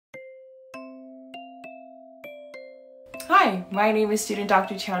Hi, my name is student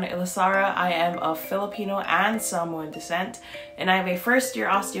Dr. Tiana Elisara. I am of Filipino and Samoan descent, and I am a first-year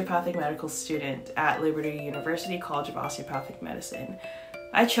osteopathic medical student at Liberty University College of Osteopathic Medicine.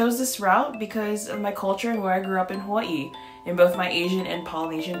 I chose this route because of my culture and where I grew up in Hawaii. In both my Asian and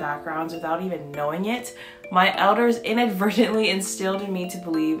Polynesian backgrounds, without even knowing it, my elders inadvertently instilled in me to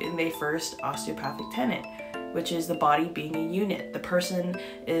believe in the first osteopathic tenet, which is the body being a unit. The person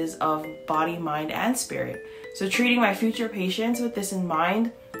is of body, mind, and spirit. So treating my future patients with this in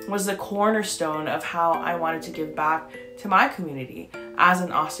mind was the cornerstone of how I wanted to give back to my community as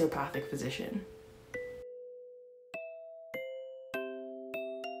an osteopathic physician.